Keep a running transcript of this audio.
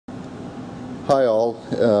Hi all,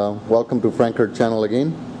 welcome to Frank Hurt channel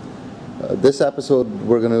again. This episode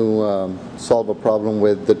we're going to solve a problem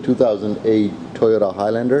with the 2008 Toyota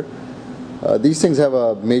Highlander. These things have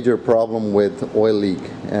a major problem with oil leak,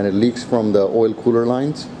 and it leaks from the oil cooler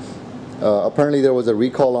lines. Apparently there was a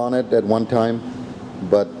recall on it at one time,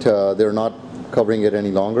 but they're not covering it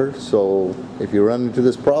any longer. So if you run into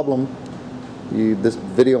this problem, this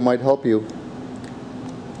video might help you.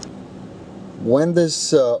 When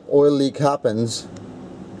this oil leak happens,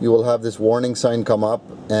 you will have this warning sign come up,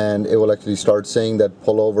 and it will actually start saying that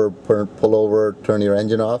pull over, turn your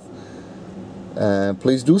engine off. And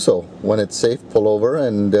please do so. When it's safe, pull over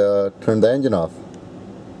and turn the engine off.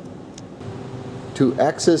 To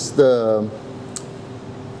access the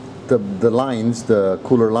lines, the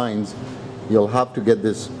cooler lines, you'll have to get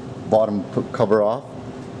this bottom cover off.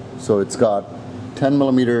 So it's got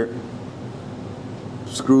 10mm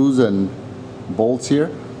screws and bolts here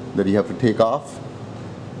that you have to take off.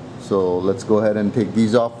 So let's go ahead and take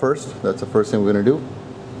these off first. That's the first thing we're going to do.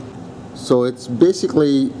 So it's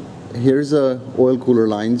basically, here's the oil cooler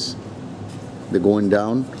lines. They're going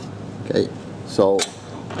down. Okay, so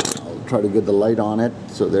I'll try to get the light on it.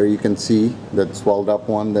 So there you can see that swelled up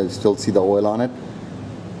one, that still see the oil on it.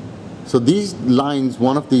 So these lines,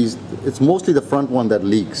 one of these, it's mostly the front one that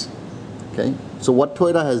leaks. Okay, so what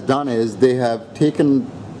Toyota has done is they have taken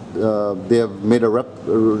they have made a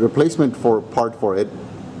replacement part for it.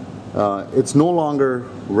 It's no longer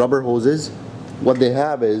rubber hoses. What they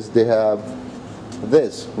have is they have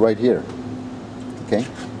this right here. Okay,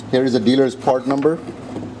 here is the dealer's part number.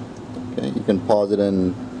 Okay, you can pause it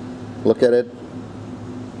and look at it.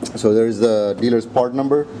 So there's the dealer's part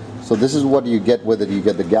number. So this is what you get with it. You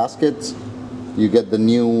get the gaskets, you get the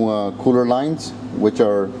new cooler lines, which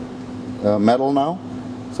are metal now,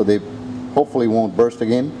 so they hopefully won't burst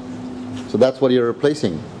again. So that's what you're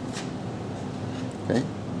replacing. Okay,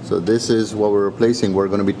 so this is what we're replacing. We're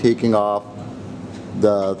going to be taking off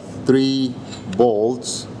the 3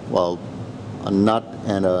 bolts, well, a nut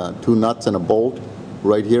and 2 nuts and a bolt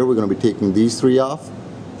right here. We're going to be taking these 3 off,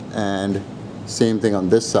 and same thing on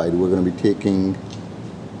this side. We're going to be taking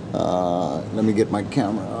let me get my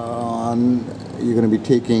camera on. You're going to be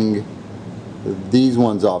taking these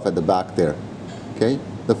ones off at the back there. Okay,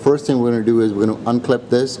 the first thing we're going to do is we're going to unclip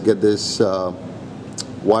this, get this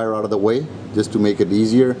wire out of the way, just to make it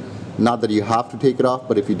easier. Not that you have to take it off,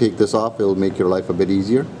 but if you take this off, it'll make your life a bit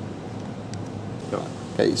easier.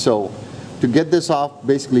 Okay, so to get this off,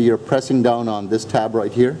 basically you're pressing down on this tab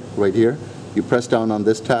right here. You press down on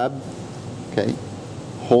this tab. Okay,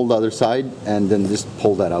 hold the other side and then just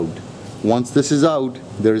pull that out. Once this is out,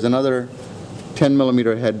 there's another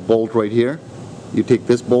 10mm head bolt right here. You take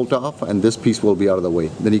this bolt off and this piece will be out of the way.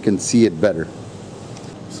 Then you can see it better.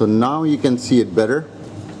 So now you can see it better.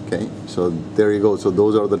 Okay, so there you go. So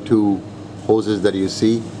those are the 2 hoses that you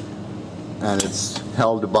see, and it's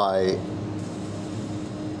held by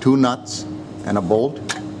 2 nuts and a bolt.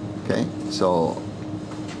 Okay, so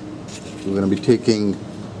we're going to be taking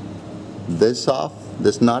this off,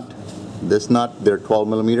 this nut, they're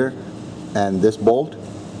 12mm, and this bolt.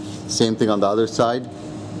 Same thing on the other side.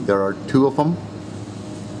 There are 2 of them.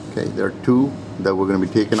 Okay, there are 2 that we're going to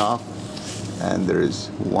be taking off, and there is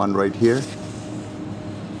 1 right here,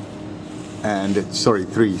 and sorry,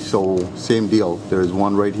 3. So same deal. There is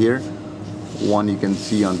 1 right here, 1 you can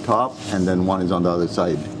see on top, and then 1 is on the other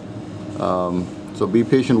side. So be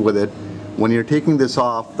patient with it. When you're taking this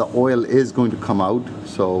off, the oil is going to come out,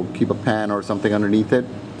 so keep a pan or something underneath it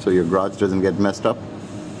so your garage doesn't get messed up.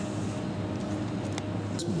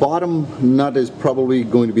 This bottom nut is probably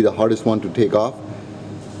going to be the hardest one to take off.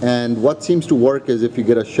 And what seems to work is if you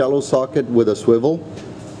get a shallow socket with a swivel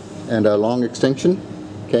and a long extension.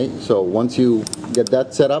 Okay, so once you get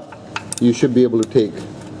that set up, you should be able to take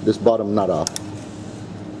this bottom nut off.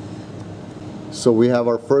 So we have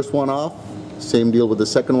our first one off. Same deal with the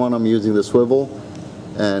second one. I'm using the swivel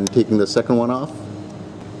and taking the second one off.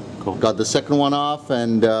 Cool. Got the second one off,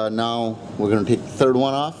 and now we're going to take the third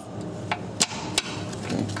one off.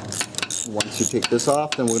 Okay. Once you take this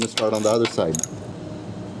off, then we're going to start on the other side.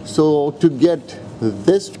 So to get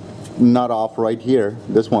this nut off right here,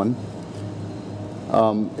 this one,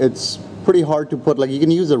 it's pretty hard to put. Like, you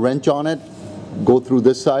can use a wrench on it, go through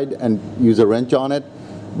this side and use a wrench on it,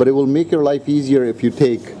 but it will make your life easier if you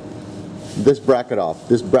take this bracket off.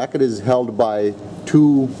 This bracket is held by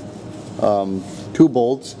 2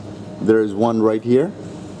 bolts. There is 1 right here,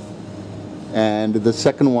 and the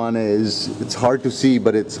second one is, it's hard to see,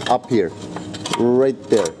 but it's up here, right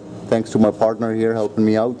there. Thanks to my partner here helping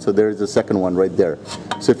me out. So there's the second one right there.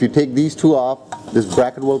 So if you take these two off, this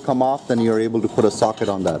bracket will come off, then you're able to put a socket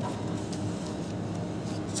on that.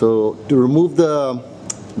 So to remove the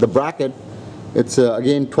bracket, it's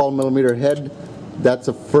again 12 millimeter head. That's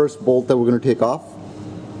the first bolt that we're going to take off.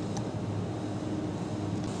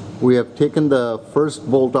 We have taken the first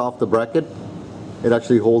bolt off the bracket. It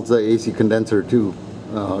actually holds the AC condenser too,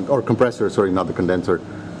 or compressor, sorry, not the condenser.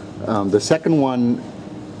 The second one,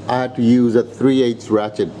 I had to use a 3/8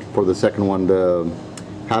 ratchet for the second one. The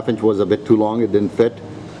 1/2 inch was a bit too long, it didn't fit.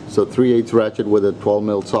 So 3/8 ratchet with a 12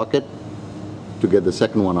 mil socket to get the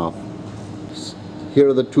second one off. Here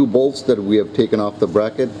are the two bolts that we have taken off the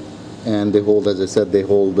bracket, and they hold, as I said, they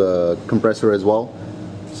hold the compressor as well.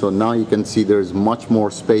 So now you can see there's much more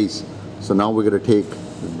space. So now we're going to take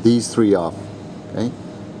these three off. Okay,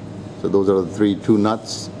 so those are the two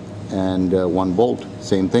nuts and one bolt.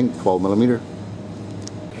 Same thing, 12 millimeter.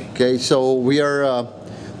 Okay, so we are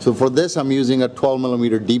so for this I'm using a 12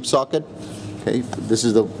 millimeter deep socket. Okay, this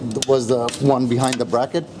is was the one behind the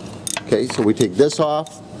bracket. Okay, so we take this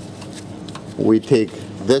off. We take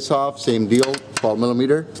this off, same deal, 12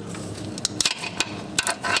 millimeter.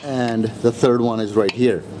 And the third one is right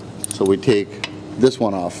here. So we take this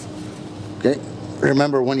one off. Okay,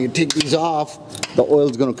 remember when you take these off, the oil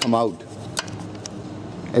is going to come out.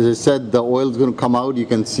 As I said, the oil is going to come out. You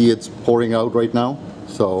can see it's pouring out right now.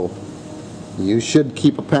 So you should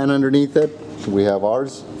keep a pan underneath it. We have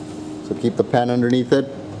ours. So keep the pan underneath it,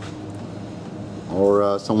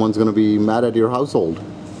 or someone's going to be mad at your household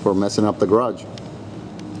for messing up the garage.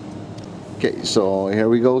 Okay, so here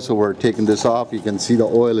we go. So we're taking this off. You can see the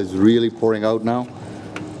oil is really pouring out now.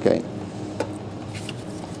 Okay.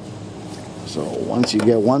 So once you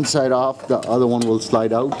get one side off, the other one will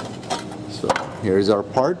slide out. So here's our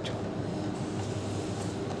part.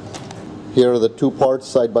 Here are the two parts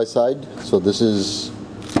side by side. So this is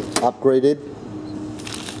upgraded.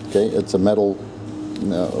 Okay, it's a metal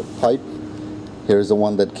pipe. Here's the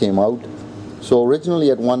one that came out. So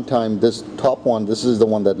originally at one time, this top one, this is the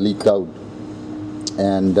one that leaked out.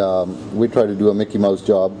 And we tried to do a Mickey Mouse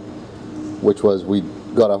job, which was we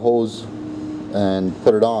got a hose and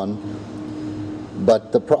put it on.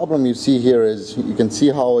 But the problem you see here is you can see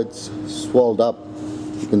how it's swelled up.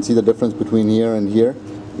 You can see the difference between here and here.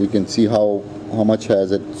 You can see how much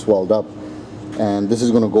has it swelled up. And this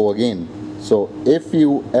is going to go again. So if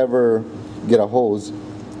you ever get a hose,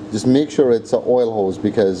 just make sure it's an oil hose,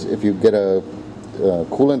 because if you get a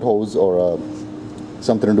coolant hose or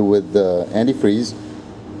something to do with antifreeze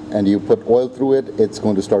and you put oil through it, it's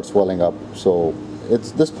going to start swelling up. So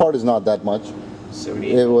this part is not that much.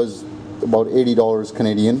 It was about $80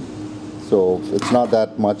 Canadian, so it's not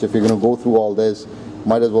that much. If you're going to go through all this,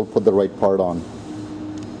 might as well put the right part on.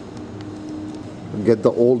 Get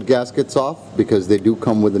the old gaskets off, because they do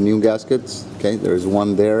come with the new gaskets. Okay, there's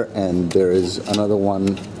one there and there is another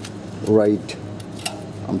one right.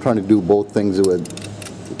 I'm trying to do both things with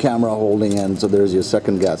the camera holding, and so there's your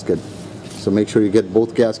second gasket. So make sure you get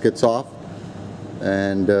both gaskets off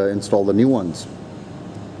and install the new ones.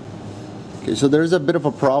 Okay, so there's a bit of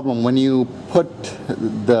a problem when you put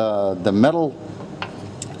the metal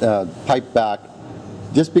pipe back.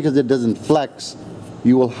 Just because it doesn't flex,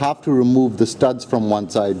 you will have to remove the studs from one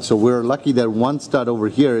side. So we're lucky that one stud over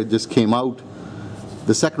here, it just came out.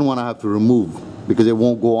 The second one I have to remove because it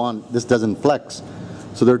won't go on. This doesn't flex.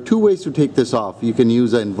 So there are two ways to take this off. You can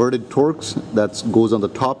use an inverted Torx that goes on the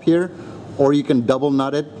top here, or you can double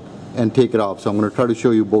nut it and take it off. So I'm going to try to show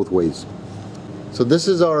you both ways. So this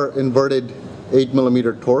is our inverted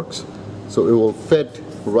 8mm Torx. So it will fit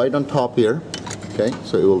right on top here. Okay,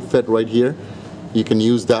 so it will fit right here. You can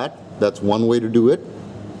use that. That's one way to do it.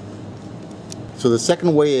 So the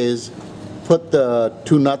second way is put the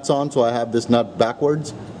two nuts on. So I have this nut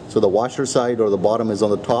backwards. So the washer side or the bottom is on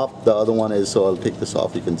the top. The other one is, so I'll take this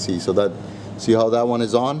off, you can see. So that, see how that one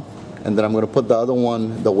is on? And then I'm going to put the other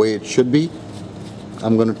one the way it should be.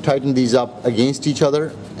 I'm going to tighten these up against each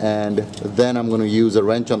other, and then I'm going to use a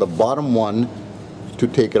wrench on the bottom one to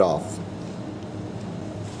take it off.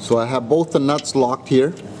 So I have both the nuts locked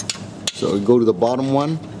here. So we go to the bottom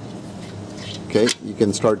one. Okay, you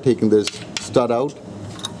can start taking this stud out.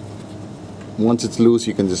 Once it's loose,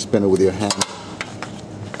 you can just spin it with your hand.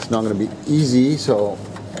 It's not going to be easy, so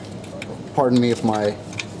pardon me if my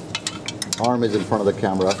arm is in front of the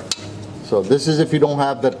camera. So this is if you don't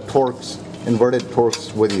have the Torx, inverted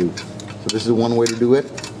Torx with you. So this is one way to do it.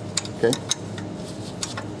 Okay.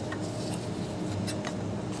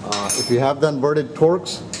 If you have the inverted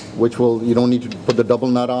Torx, which will, you don't need to put the double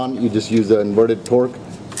nut on, you just use the inverted torque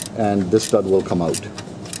and this stud will come out.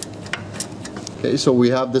 Okay, so we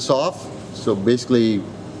have this off. So basically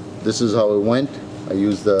this is how it went. I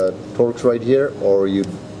use the Torx right here, or you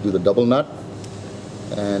do the double nut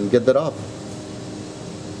and get that off.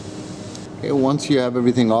 Okay, once you have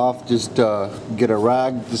everything off, just get a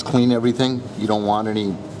rag, just clean everything. You don't want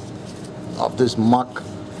any of this muck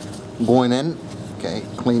going in. Okay,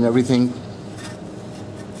 clean everything.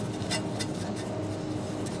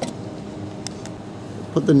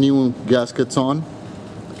 Put the new gaskets on.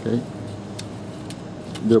 Okay,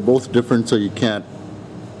 they're both different, so you can't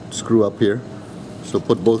screw up here. So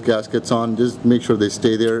put both gaskets on, just make sure they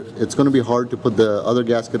stay there. It's going to be hard to put the other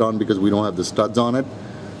gasket on because we don't have the studs on it,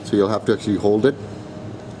 so you'll have to actually hold it.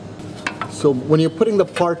 So when you're putting the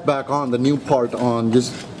part back on, the new part on,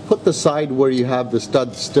 just put the side where you have the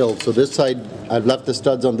studs still. So this side, I've left the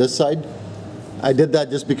studs on this side. I did that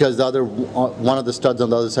just because the other one of the studs on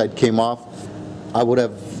the other side came off. I would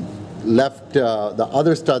have left the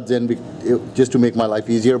other studs in just to make my life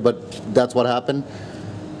easier, but that's what happened.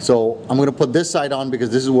 So I'm going to put this side on because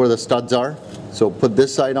this is where the studs are. So put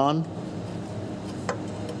this side on.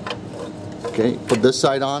 Okay, put this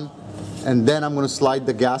side on, and then I'm going to slide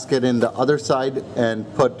the gasket in the other side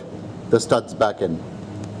and put the studs back in.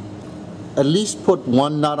 At least put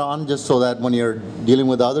one nut on, just so that when you're dealing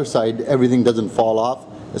with the other side, everything doesn't fall off,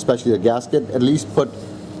 especially the gasket. At least put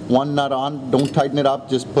one nut on. Don't tighten it up,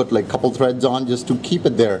 just put like a couple threads on just to keep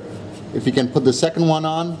it there. If you can put the second one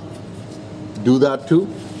on, do that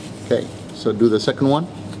too. Okay, so do the second one.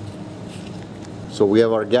 So we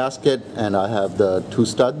have our gasket and I have the two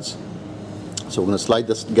studs. So we're going to slide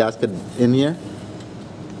this gasket in here,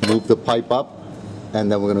 move the pipe up, and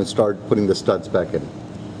then we're going to start putting the studs back in.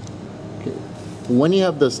 Okay. When you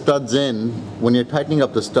have the studs in, when you're tightening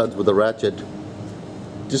up the studs with a ratchet,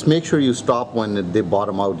 just make sure you stop when they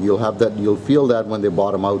bottom out. You'll feel that when they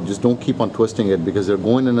bottom out. Just don't keep on twisting it because they're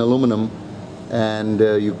going in aluminum, and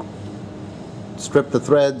you strip the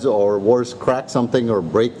threads, or worse, crack something or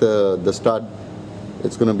break the stud.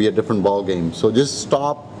 It's going to be a different ball game. So just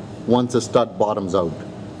stop once the stud bottoms out.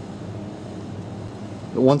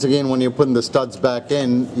 Once again, when you're putting the studs back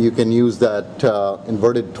in, you can use that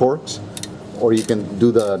inverted Torx, or you can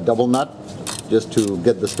do the double nut just to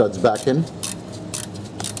get the studs back in.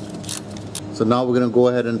 So now we're going to go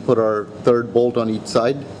ahead and put our third bolt on each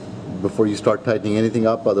side before you start tightening anything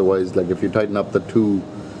up. Otherwise, like if you tighten up the two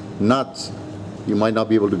nuts, you might not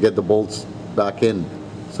be able to get the bolts back in.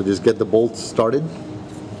 So just get the bolts started.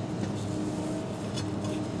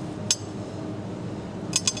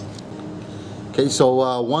 Okay,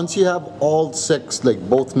 so once you have all six, like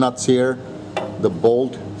both nuts here, the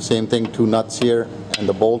bolt, same thing, two nuts here, and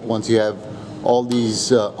the bolt, once you have all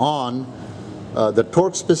these on, the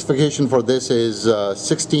torque specification for this is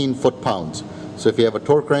 16 foot-pounds. So if you have a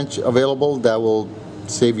torque wrench available, that will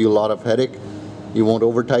save you a lot of headache. You won't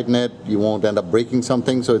over tighten it, you won't end up breaking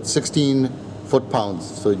something. So it's 16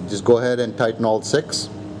 foot-pounds. So just go ahead and tighten all six.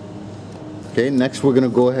 Okay, next we're going to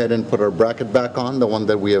go ahead and put our bracket back on, the one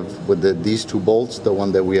that we have with these two bolts, the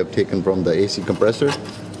one that we have taken from the AC compressor.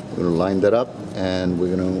 We're going to line that up and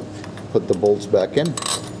we're going to put the bolts back in.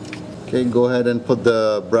 Okay, go ahead and put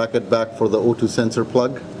the bracket back for the O2 sensor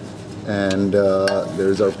plug. And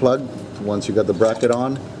there's our plug. Once you got the bracket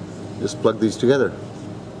on, just plug these together.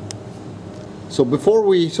 So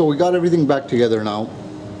we got everything back together now.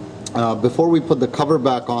 Before we put the cover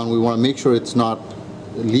back on, we want to make sure it's not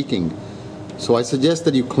leaking. So I suggest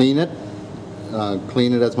that you clean it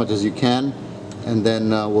as much as you can, and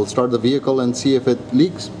then we'll start the vehicle and see if it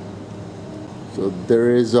leaks. So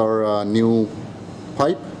there is our new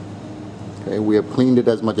pipe. Okay, we have cleaned it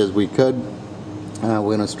as much as we could. We're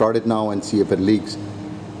going to start it now and see if it leaks.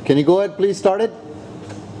 Can you go ahead, please start it?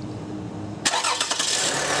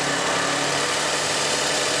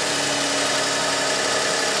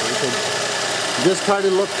 Just try to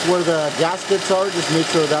look where the gaskets are. Just make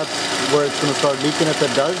sure that's where it's going to start leaking if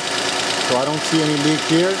it does. So I don't see any leak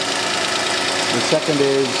here. The second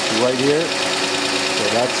is right here. So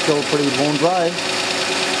that's still pretty bone dry.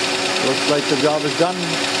 Looks like the job is done.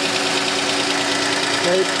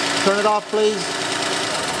 Okay, turn it off, please.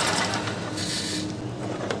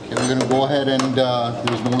 Okay, we're going to go ahead and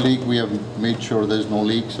there's no leak. We have made sure there's no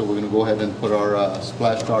leak. So we're going to go ahead and put our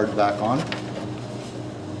splash guard back on.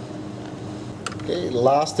 Okay,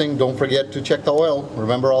 last thing, don't forget to check the oil.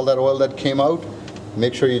 Remember all that oil that came out?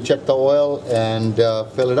 Make sure you check the oil and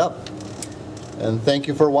fill it up. And thank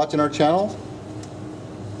you for watching our channel.